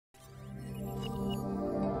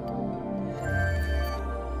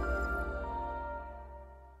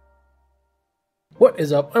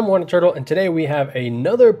is up? I'm Warner Turtle, and today we have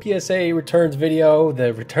another PSA returns video.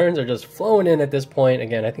 The returns are just flowing in at this point.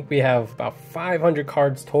 Again, I think we have about 500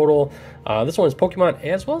 cards total. This one is Pokemon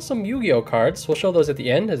as well as some Yu-Gi-Oh cards. We'll show those at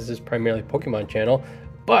the end, as this is primarily Pokemon channel.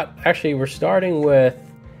 But actually, we're starting with...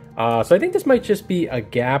 so I think this might just be a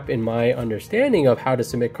gap in my understanding of how to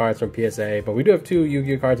submit cards from PSA. But we do have two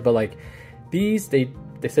Yu-Gi-Oh cards, but like these, they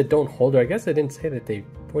said don't hold her. I guess they didn't say that they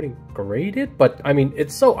putting graded, but I mean,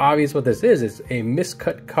 it's so obvious what this is. It's a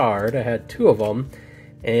miscut card. I had two of them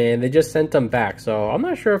and they just sent them back. So I'm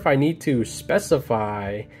not sure if I need to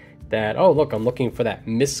specify that, oh look, I'm looking for that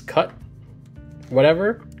miscut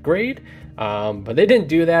whatever grade. But they didn't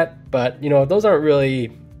do that. But you know, those aren't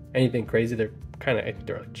really anything crazy. They're kind of,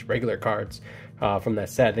 they're just regular cards from that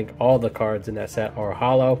set. I think all the cards in that set are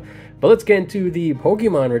hollow. But let's get into the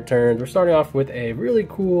Pokemon returns. We're starting off with a really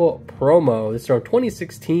cool promo. This is from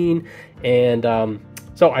 2016, and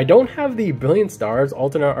so I don't have the Brilliant Stars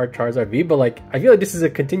alternate art Charizard V, but like I feel like this is a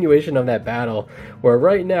continuation of that battle where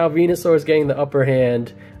right now Venusaur is getting the upper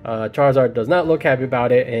hand. Charizard does not look happy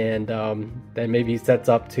about it, and then maybe he sets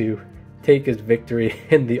up to take his victory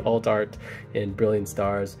in the alt art in Brilliant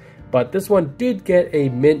Stars. But this one did get a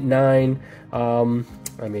mint 9.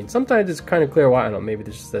 I mean, sometimes it's kind of clear why. I don't know, maybe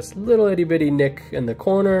there's just this little itty bitty nick in the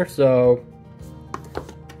corner, so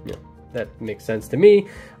yeah, that makes sense to me.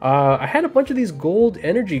 I had a bunch of these gold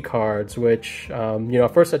energy cards, which, you know,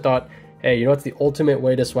 at first I thought, hey, you know what's the ultimate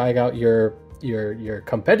way to swag out your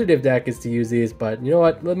competitive deck is to use these, but you know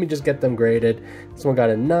what, let me just get them graded. This one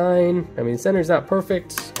got a 9. I mean, center's not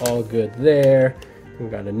perfect, all good there. We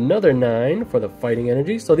got another 9 for the fighting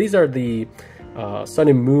energy. So these are the Sun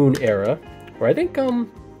and Moon era, where I think,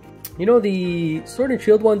 you know, the Sword and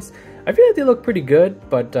Shield ones, I feel like they look pretty good,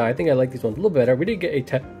 but I think I like these ones a little better. We did get a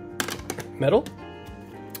 10 metal.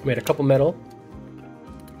 We had a couple metal.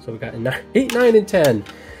 So we got 8, 9, and 10,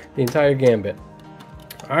 the entire gambit.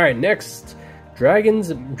 All right, next,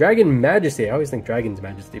 Dragon Majesty. I always think Dragon's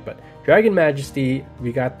Majesty, but Dragon Majesty,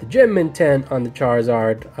 we got the Gem Mint 10 on the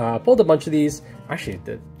Charizard. Pulled a bunch of these. Actually,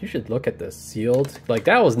 you should look at the sealed. Like,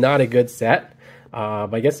 that was not a good set.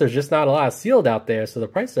 But I guess there's just not a lot of sealed out there, so the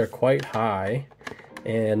prices are quite high.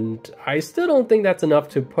 And I still don't think that's enough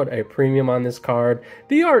to put a premium on this card.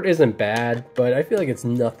 The art isn't bad, but I feel like it's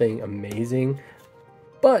nothing amazing.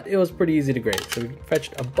 But it was pretty easy to grade. So we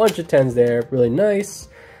fetched a bunch of 10s there, really nice.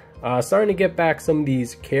 Starting to get back some of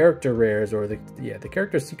these character rares, or the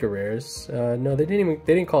character secret rares. No, they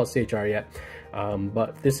didn't call it CHR yet.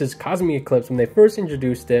 But this is Cosmic Eclipse. When they first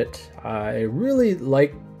introduced it, I really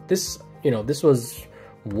liked this. You know, this was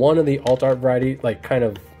one of the alt art variety, like kind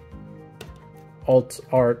of alt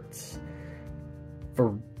art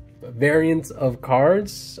for variants of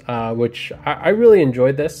cards, which I really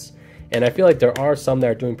enjoyed this. And I feel like there are some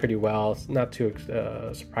that are doing pretty well. It's not too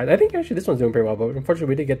surprised. I think actually this one's doing pretty well, but unfortunately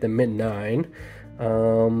we did get the mint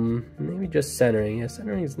 9. Maybe just centering. Yeah,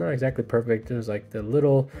 centering is not exactly perfect. There's like the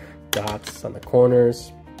little dots on the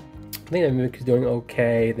corners. I think that Mimik's doing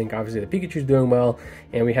okay. I think obviously the Pikachu's doing well.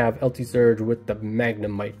 And we have LT Surge with the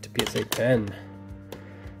Magnemite to PSA 10.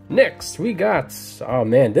 Next, we got, oh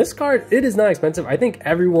man, this card, it is not expensive. I think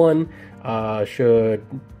everyone should,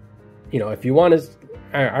 you know, if you want to,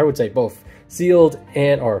 I would say both sealed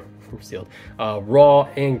and, or sealed, raw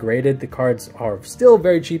and graded. The cards are still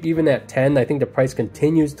very cheap, even at 10. I think the price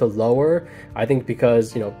continues to lower. I think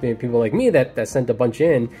because, you know, people like me that sent a bunch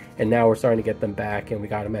in, and now we're starting to get them back, and we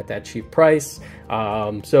got them at that cheap price.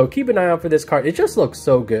 So keep an eye out for this card. It just looks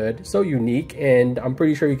so good, so unique, and I'm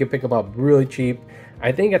pretty sure you can pick them up really cheap.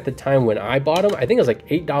 I think at the time when I bought them, I think it was like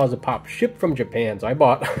 $8 a pop, shipped from Japan. So I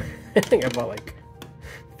bought, I think I bought like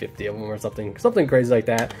 50 of them or something crazy like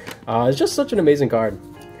that. It's just such an amazing card.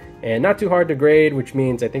 And not too hard to grade, which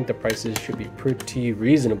means I think the prices should be pretty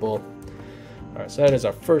reasonable. All right, so that is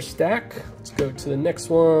our first stack. Let's go to the next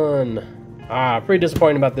one. Pretty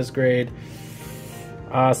disappointed about this grade.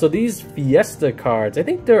 So these Fiesta cards, I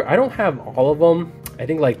think I don't have all of them. I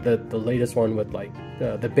think like the latest one with like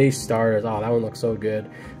the base starters, oh, that one looks so good.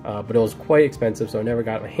 But it was quite expensive, so I never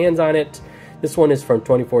got my hands on it. This one is from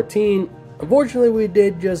 2014. Unfortunately, we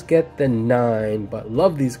did just get the 9, but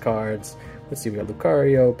love these cards. Let's see, we got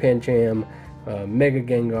Lucario, Pancham, Mega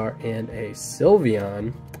Gengar, and a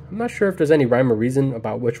Sylveon. I'm not sure if there's any rhyme or reason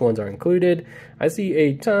about which ones are included. I see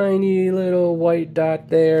a tiny little white dot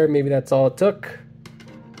there. Maybe that's all it took.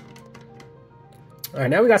 All right,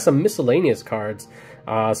 now we got some miscellaneous cards.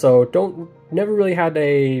 So never really had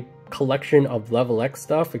a collection of level X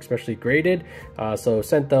stuff, especially graded. So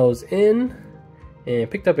sent those in. and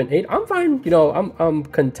picked up an 8. I'm fine, you know, I'm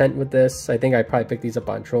content with this. I think I probably picked these up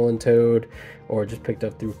on Troll and Toad or just picked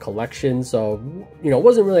up through collection. So, you know,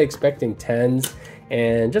 wasn't really expecting 10s.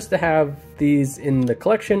 And just to have these in the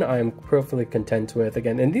collection, I'm perfectly content with.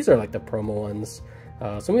 Again, and these are like the promo ones.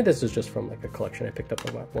 So maybe this is just from like a collection I picked up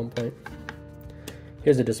at one point.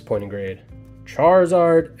 Here's a disappointing grade.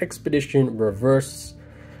 Charizard Expedition Reverse.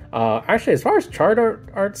 Actually, as far as chart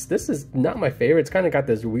arts, this is not my favorite. It's kind of got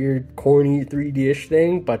this weird, corny 3D-ish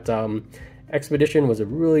thing, but Expedition was a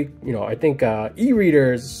really, you know, I think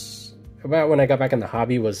e-readers, about when I got back in the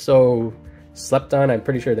hobby, was so slept on. I'm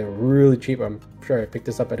pretty sure they were really cheap. I'm sure I picked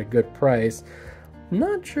this up at a good price.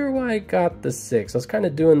 Not sure why I got the 6. I was kind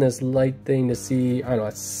of doing this light thing to see, I don't know,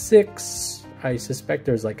 a 6. I suspect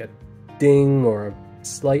there's like a ding or a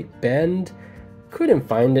slight bend. Couldn't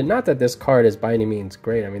find it. Not that this card is by any means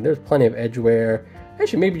great. I mean, there's plenty of edge wear.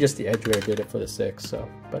 Actually, maybe just the edge wear did it for the 6. So,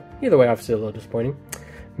 but either way, obviously a little disappointing.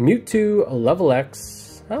 Mewtwo Level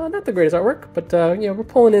X. Not the greatest artwork, but you know, we're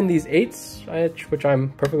pulling in these 8s, which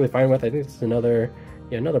I'm perfectly fine with. I think this is another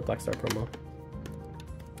Black Star promo.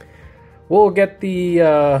 We'll get the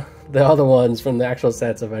other ones from the actual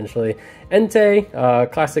sets eventually. Entei,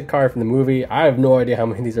 classic card from the movie. I have no idea how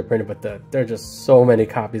many of these are printed, but there are just so many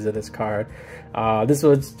copies of this card. This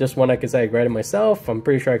was just one I could say I graded myself. I'm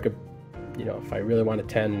pretty sure I could, you know, if I really wanted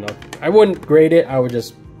 10, I wouldn't grade it. I would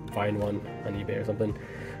just find one on eBay or something.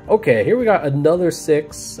 Okay, here we got another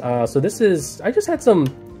 6. So this is, I just had some,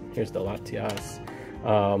 here's the Latias.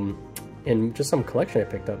 And just some collection I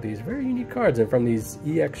picked up, these very unique cards, and from these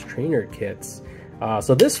EX Trainer kits.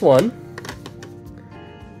 So this one,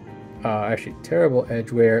 actually terrible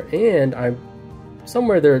edge wear, and I'm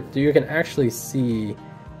somewhere there you can actually see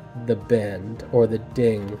the bend or the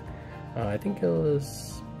ding. I think it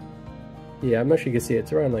was, yeah, I'm not sure you can see it.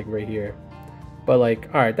 It's around like right here. But like,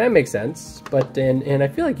 all right, that makes sense. But and I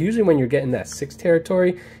feel like usually when you're getting that 6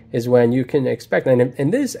 territory is when you can expect,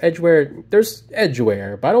 and this edge wear, there's edge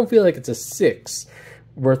wear, but I don't feel like it's a 6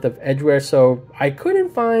 worth of edge wear. So I couldn't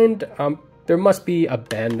find, there must be a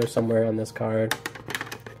bend or somewhere on this card.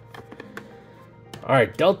 All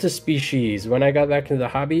right, Delta Species. When I got back into the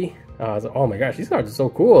hobby, I was like, oh my gosh, these cards are so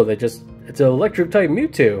cool. It's an electric type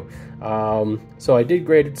Mewtwo. So I did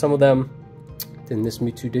grade some of them. And this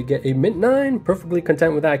Mewtwo did get a mint 9. Perfectly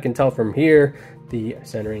content with that. I can tell from here the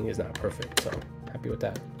centering is not perfect, so happy with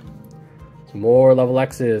that. Some more level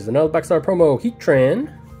X's. Another Black Star promo,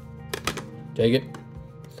 Heatran. Take it.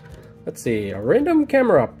 Let's see, a random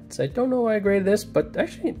camera up. I don't know why I graded this, but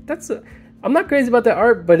actually I'm not crazy about the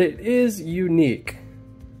art, but it is unique.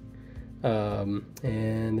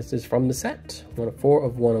 And this is from the set, 104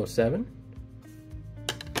 of 107.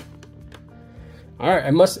 Alright,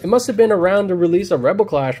 it must have been around the release of Rebel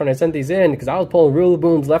Clash when I sent these in, because I was pulling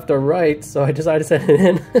Rillaboom's left or right, so I decided to send it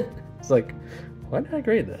in. It's like, why did I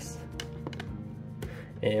grade this?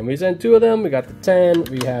 And we sent 2 of them. We got the 10.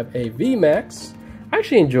 We have a VMAX. I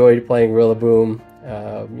actually enjoyed playing Rillaboom.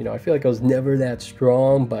 You know, I feel like it was never that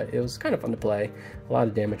strong, but it was kind of fun to play. A lot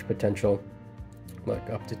of damage potential, like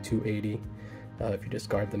up to 280 if you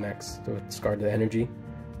discard the max, or discard the energy.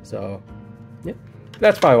 So, yeah.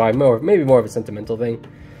 That's probably why, maybe more of a sentimental thing.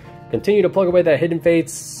 Continue to plug away that Hidden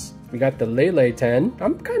Fates. We got the Lele 10.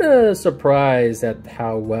 I'm kind of surprised at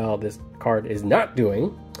how well this card is not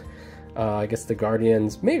doing. I guess the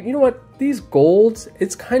Guardians, maybe, you know what, these golds,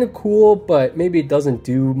 it's kind of cool, but maybe it doesn't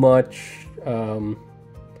do much. You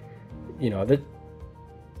know,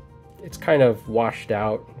 it's kind of washed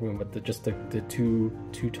out with just the two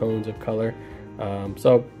tones of color.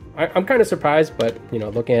 So I'm kind of surprised, but you know,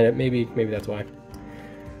 looking at it, maybe that's why.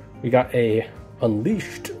 We got a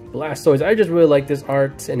Unleashed Blastoise. I just really like this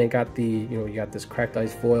art, and it got the, you know, you got this cracked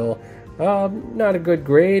ice foil. Not a good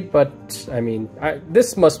grade, but I mean,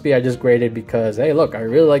 this must be I just graded because, hey, look, I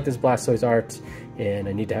really like this Blastoise art, and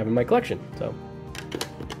I need to have it in my collection. So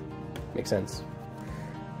makes sense.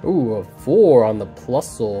 Ooh, a 4 on the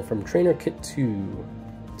Plusle from Trainer Kit 2.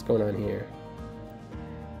 What's going on here?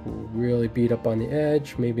 Ooh, really beat up on the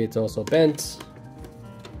edge. Maybe it's also bent.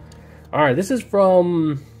 All right, this is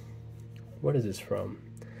from. What is this from?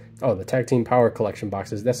 Oh, the Tag Team Power Collection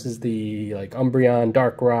boxes. This is the like Umbreon,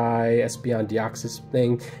 Darkrai, Espeon, Deoxys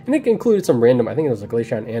thing. And it included some random, I think it was a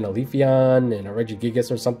Glaceon and a Leafeon and a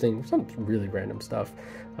Regigigas or something. Some really random stuff.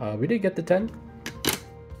 We did get the 10.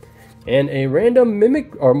 And a random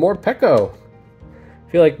Mimic or Morpeko.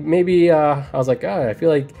 I feel like maybe, I was like, oh, I feel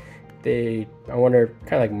like I wonder,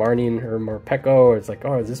 kind of like Marnie or Morpeko, or it's like,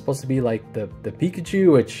 oh, is this supposed to be like the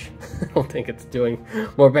Pikachu, which I don't think it's doing.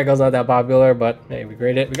 Morpeko's not that popular, but hey, we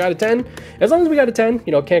grade it. We got a 10. As long as we got a 10,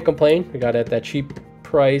 you know, can't complain. We got it at that cheap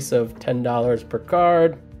price of $10 per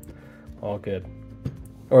card. All good.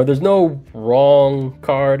 Or there's no wrong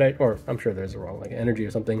card, or I'm sure there's a wrong, like energy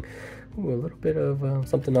or something. Ooh, a little bit of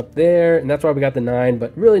something up there, and that's why we got the 9,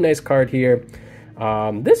 but really nice card here.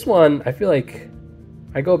 This one, I feel like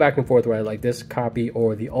I go back and forth where I like this copy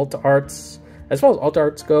or the alt arts. As far as alt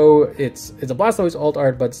arts go, it's a Blastoise alt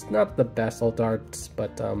art, but it's not the best alt arts.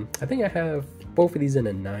 But I think I have both of these in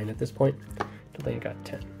a 9 at this point. Don't think I got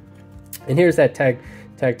 10. And here's that tag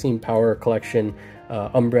team power collection.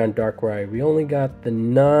 Umbreon Darkrai, we only got the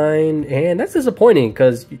 9, and that's disappointing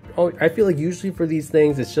because I feel like usually for these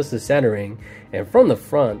things it's just the centering, and from the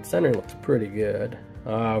front, centering looks pretty good.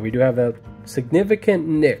 We do have a significant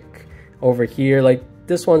nick over here. Like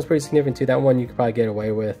this one's pretty significant too. That one you could probably get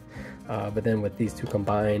away with, but then with these two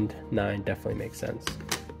combined, 9 definitely makes sense.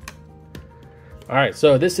 All right,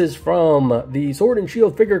 so this is from the Sword and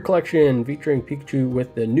Shield figure collection featuring Pikachu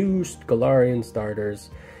with the new Galarian starters.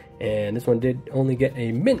 And this one did only get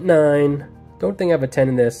a mint 9. Don't think I have a 10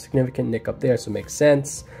 in this. Significant nick up there, so it makes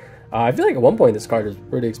sense. I feel like at one point this card was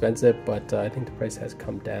pretty expensive, but I think the price has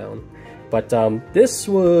come down. But this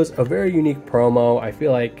was a very unique promo. I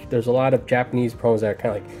feel like there's a lot of Japanese promos that are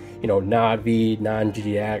kind of like, you know, non-V,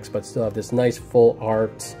 non-GX, but still have this nice full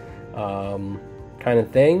art kind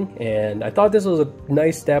of thing. And I thought this was a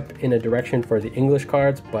nice step in a direction for the English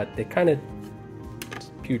cards, but they kind of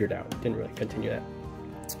petered out. Didn't really continue that.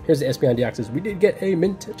 Here's the Espeon Deoxys. We did get a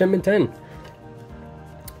Gem Mint 10.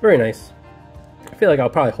 Very nice. I feel like I'll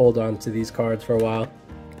probably hold on to these cards for a while.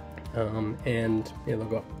 And yeah, they'll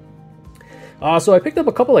go up. So I picked up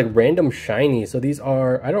a couple like random shiny. So these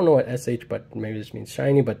are, I don't know what SH, but maybe this means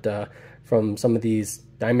shiny, but from some of these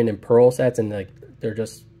Diamond and Pearl sets, and like they're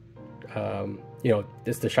just, you know,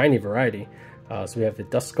 it's the shiny variety. So we have the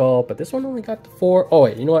Duskull, but this one only got the 4. Oh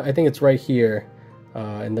wait, you know what? I think it's right here.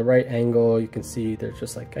 In the right angle, you can see there's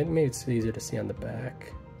just like, maybe it's easier to see on the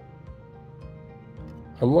back.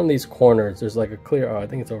 On one of these corners, there's like a clear, I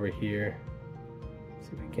think it's over here. Let's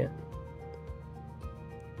see if we can.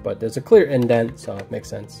 But there's a clear indent, so it makes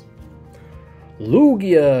sense.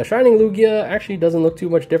 Lugia, Shining Lugia actually doesn't look too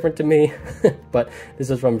much different to me, but this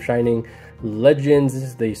is from Shining Legends. This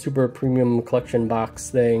is the super premium collection box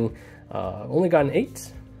thing. Only got an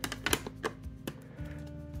 8.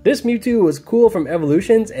 This Mewtwo was cool from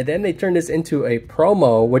Evolutions, and then they turned this into a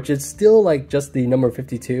promo, which is still like just the number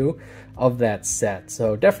 52 of that set.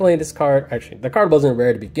 So definitely this card, actually the card wasn't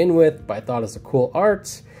rare to begin with, but I thought it was a cool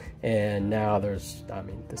art, and now there's, I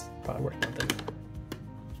mean, this is probably worth nothing.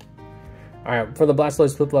 All right, for the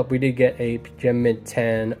Blastoise flip-flop, we did get a Gem Mint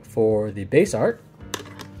 10 for the base art.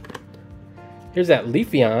 Here's that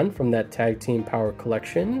Leafeon from that Tag Team Power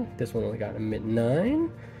collection. This one only got a mint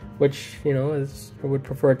 9. Which, you know, I would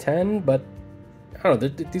prefer 10, but I don't know,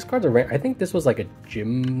 these cards are rare. I think this was like a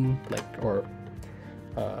gym, like, or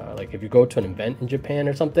like if you go to an event in Japan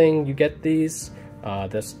or something, you get these.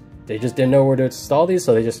 They just didn't know where to install these,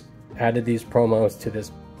 so they just added these promos to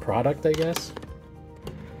this product, I guess.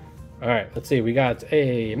 All right, let's see, we got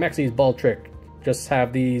a Maxie's Ball Trick. Just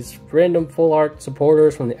have these random full art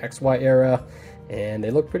supporters from the XY era, and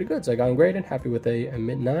they look pretty good, so I got them graded. Happy with a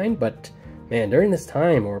mint 9, but man, during this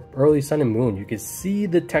time, or early Sun and Moon, you could see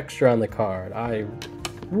the texture on the card. I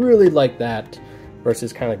really like that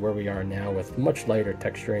versus kind of like where we are now with much lighter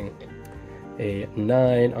texturing. A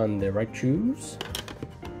 9 on the right shoes.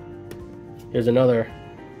 Here's another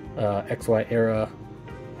XY era.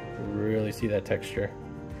 Really see that texture.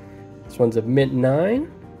 This one's a mint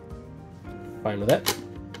 9. Fine with that.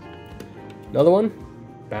 Another one,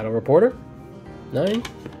 Battle Reporter, 9.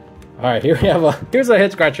 All right, here we have here's a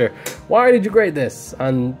head scratcher. Why did you grade this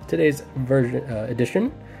on today's version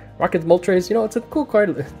edition? Rocket's Moltres, you know, it's a cool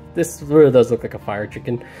card. This really does look like a fire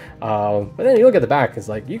chicken. But then you look at the back, it's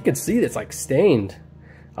like, you can see it's like stained.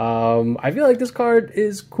 I feel like this card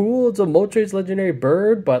is cool. It's a Moltres legendary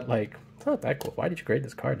bird, but like, it's not that cool. Why did you grade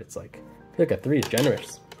this card? It's like, I feel like a 3 is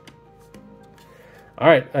generous. All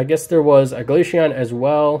right, I guess there was a Glaceon as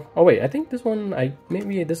well. Oh wait, I think this one,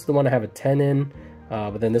 maybe this is the one I have a 10 in.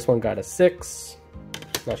 But then this one got a 6.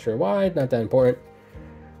 Not sure why, not that important.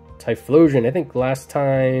 Typhlosion, I think last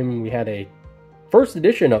time we had a first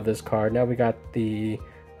edition of this card. Now we got the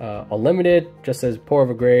Unlimited, just says poor of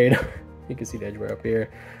a grade. You can see the edge right up here.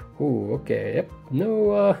 Ooh, okay, yep,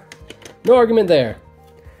 no argument there.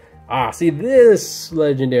 See, this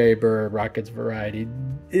legendary bird, Rocket's variety,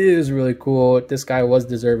 is really cool. This guy was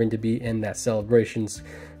deserving to be in that Celebrations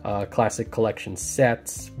Classic Collection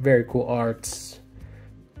sets. Very cool arts.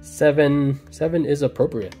 7 is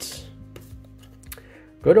appropriate.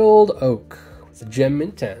 Good old Oak. It's a Gem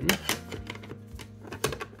Mint 10.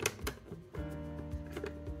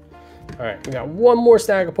 All right, we got one more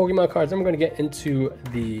stack of Pokemon cards. Then we're gonna get into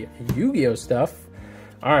the Yu-Gi-Oh stuff.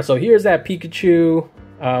 All right, so here's that Pikachu.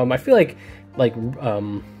 I feel like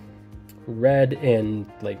red and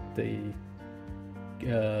like the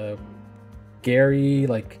Gary,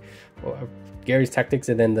 Gary's Tactics,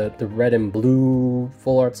 and then the red and blue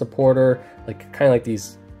full art supporter, like kind of like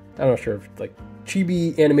these, I'm not sure if like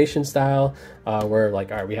chibi animation style, where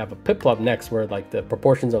like, all right, we have a Piplup next where like the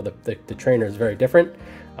proportions of the trainer is very different.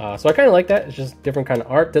 So I kind of like that. It's just different kind of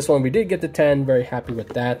art. This one we did get the 10, very happy with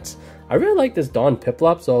that. I really like this Dawn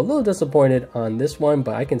Piplup, so a little disappointed on this one,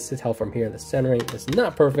 but I can tell from here the centering is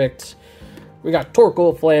not perfect. We got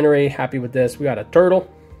Torkoal Flannery, happy with this. We got a Turtle.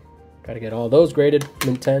 Got to get all those graded.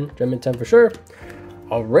 Mint 10, Gem Mint 10 for sure.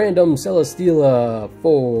 A random Celesteela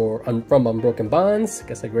from Unbroken Bonds.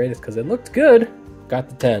 Guess I graded because it looked good. Got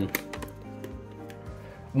the 10.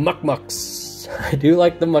 Muckmucks. I do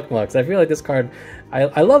like the Muckmucks. I feel like this card,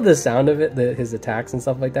 I love the sound of it, his attacks and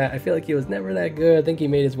stuff like that. I feel like he was never that good. I think he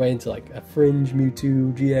made his way into like a Fringe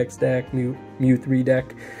Mewtwo GX deck, Mew 3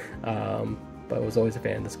 deck. But I was always a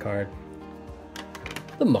fan of this card.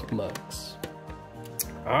 The Muckmucks.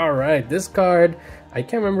 Alright, this card, I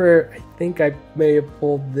can't remember, I think I may have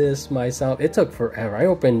pulled this myself. It took forever. I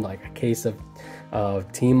opened like a case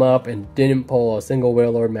of Team Up and didn't pull a single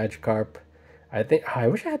Wailord Magikarp. I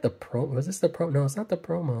wish I had the promo. Was this the promo? No, it's not the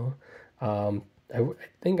promo. I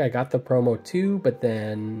think I got the promo too, but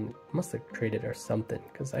then must have traded or something,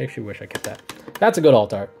 because I actually wish I kept that. That's a good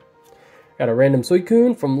alt art. Got a random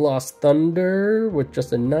Suicune from Lost Thunder with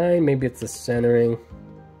just a 9. Maybe it's the centering.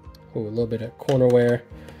 Ooh, a little bit of corner wear.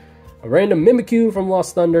 A random Mimikyu from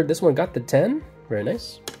Lost Thunder. This one got the 10. Very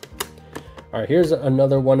nice. All right, here's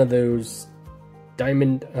another one of those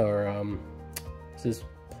diamond, or this is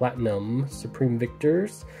Platinum Supreme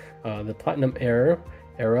Victors. The Platinum era.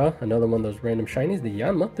 Another one of those random shinies. The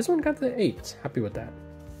Yanma. This one got the 8. Happy with that.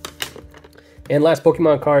 And last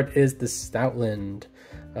Pokemon card is the Stoutland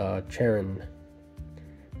Charon.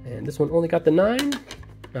 And this one only got the 9.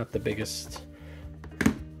 Not the biggest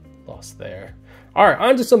loss there. All right,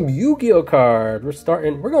 on to some Yu-Gi-Oh card.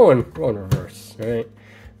 We're going reverse, all right?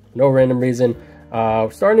 No random reason. I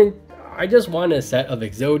just wanted a set of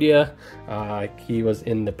Exodia. He was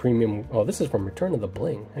in the premium. Oh, this is from Return of the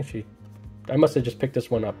Bling. Actually, I must have just picked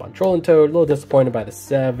this one up on Troll and Toad. A little disappointed by the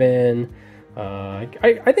 7. I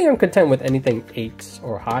think I'm content with anything 8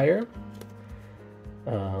 or higher.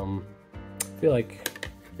 I feel like,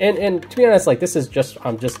 and to be honest, like this is just,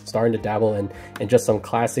 I'm just starting to dabble in just some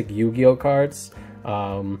classic Yu-Gi-Oh cards.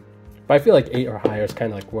 But I feel like 8 or higher is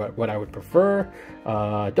kind of like what I would prefer.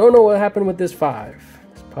 Don't know what happened with this 5.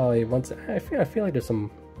 It's probably once I feel like there's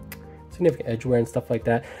some significant edge wear and stuff like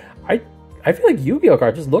that. I feel like Yu-Gi-Oh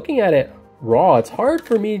card, just looking at it raw, it's hard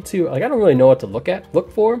for me to, like, I don't really know what to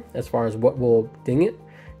look for as far as what will ding it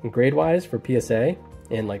grade wise for PSA.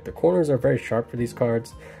 And like the corners are very sharp for these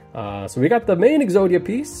cards. So we got the main Exodia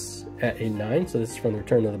piece at a 9. So this is from the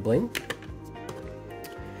Return of the Bling.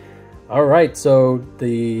 All right, so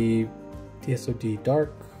the TSOD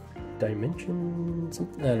Dark Dimension,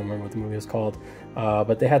 something, I don't remember what the movie was called.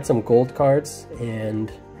 But they had some gold cards,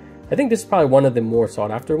 and I think this is probably one of the more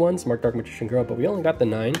sought after ones, Mark Dark Magician Girl, but we only got the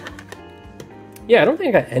 9. Yeah, I don't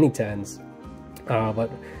think I got any 10s.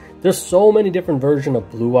 But there's so many different versions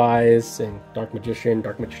of Blue Eyes and Dark Magician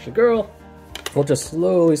Girl. We'll just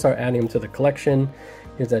slowly start adding them to the collection.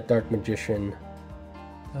 Here's that Dark Magician,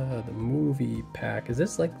 the movie pack. Is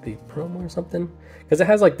this like the promo or something? Because it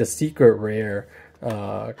has like the secret rare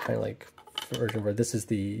kind of like version where this is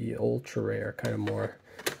the ultra rare kind of more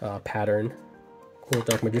pattern. Cool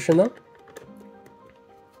Dark Magician though.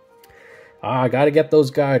 I gotta get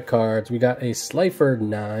those guide cards. We got a Slifer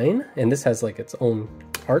 9, and this has like its own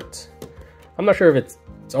art. I'm not sure if it's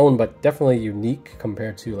its own, but definitely unique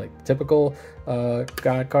compared to like typical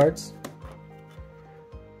guide cards.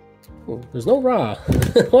 Ooh, there's no raw.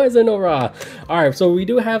 Why is there no raw? All right, so we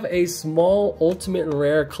do have a small ultimate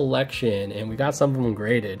rare collection, and we got some of them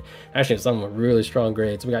graded. Actually, some with really strong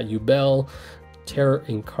grades. We got Yubel, Terror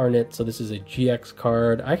Incarnate, so this is a GX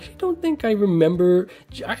card. I actually don't think I remember.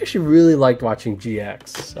 I actually really liked watching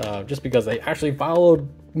GX, just because they actually followed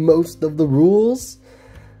most of the rules.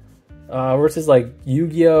 Versus like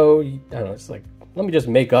Yu-Gi-Oh, I don't know, it's like, let me just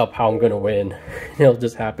make up how I'm gonna win. It'll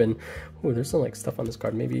just happen. Ooh, there's some like stuff on this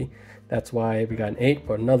card. Maybe that's why we got an 8,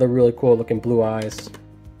 but another really cool looking Blue Eyes.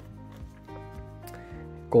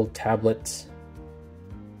 Gold Tablet,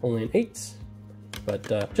 only an 8.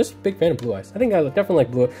 But just a big fan of Blue Eyes. I think I definitely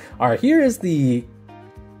like Blue. All right, here is the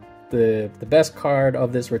best card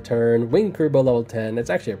of this return, Wing Kuriboh level 10. It's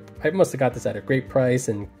actually, I must have got this at a great price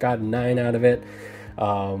and got a 9 out of it.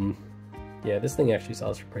 Yeah, this thing actually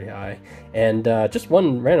sells for pretty high. And just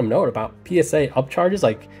one random note about PSA upcharges,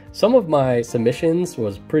 like some of my submissions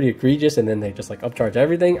was pretty egregious and then they just like upcharge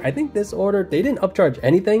everything. I think this order, they didn't upcharge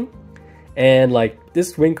anything. And like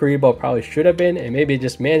this wing Karibo probably should have been, and maybe it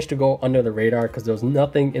just managed to go under the radar because there was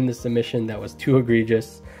nothing in the submission that was too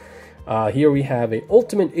egregious. Here we have a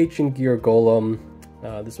Ultimate Ancient Gear Golem.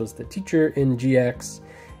 This was the teacher in GX,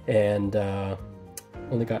 and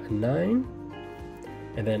only got a 9.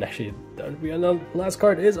 And then actually, the last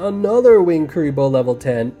card is another Wing Karibo level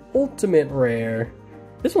 10 Ultimate Rare.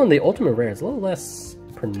 This one, the Ultimate Rare, is a little less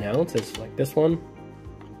pronounced as like this one.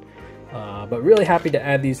 But really happy to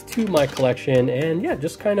add these to my collection. And yeah,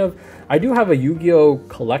 just kind of, I do have a Yu-Gi-Oh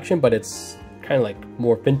collection, but it's kind of like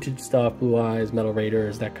more vintage stuff, Blue Eyes, Metal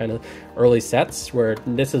Raiders, that kind of early sets, where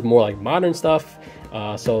this is more like modern stuff.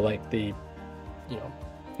 So like the, you know,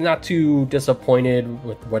 not too disappointed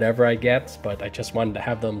with whatever I get, but I just wanted to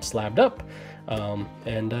have them slabbed up.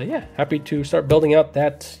 Yeah, happy to start building out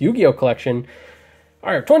that Yu-Gi-Oh collection.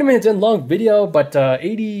 All right, 20 minutes in, long video, but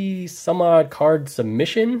 80 some odd card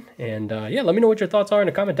submission. And yeah, let me know what your thoughts are in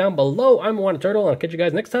a comment down below. I'm Turtle, and I'll catch you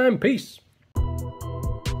guys next time. Peace.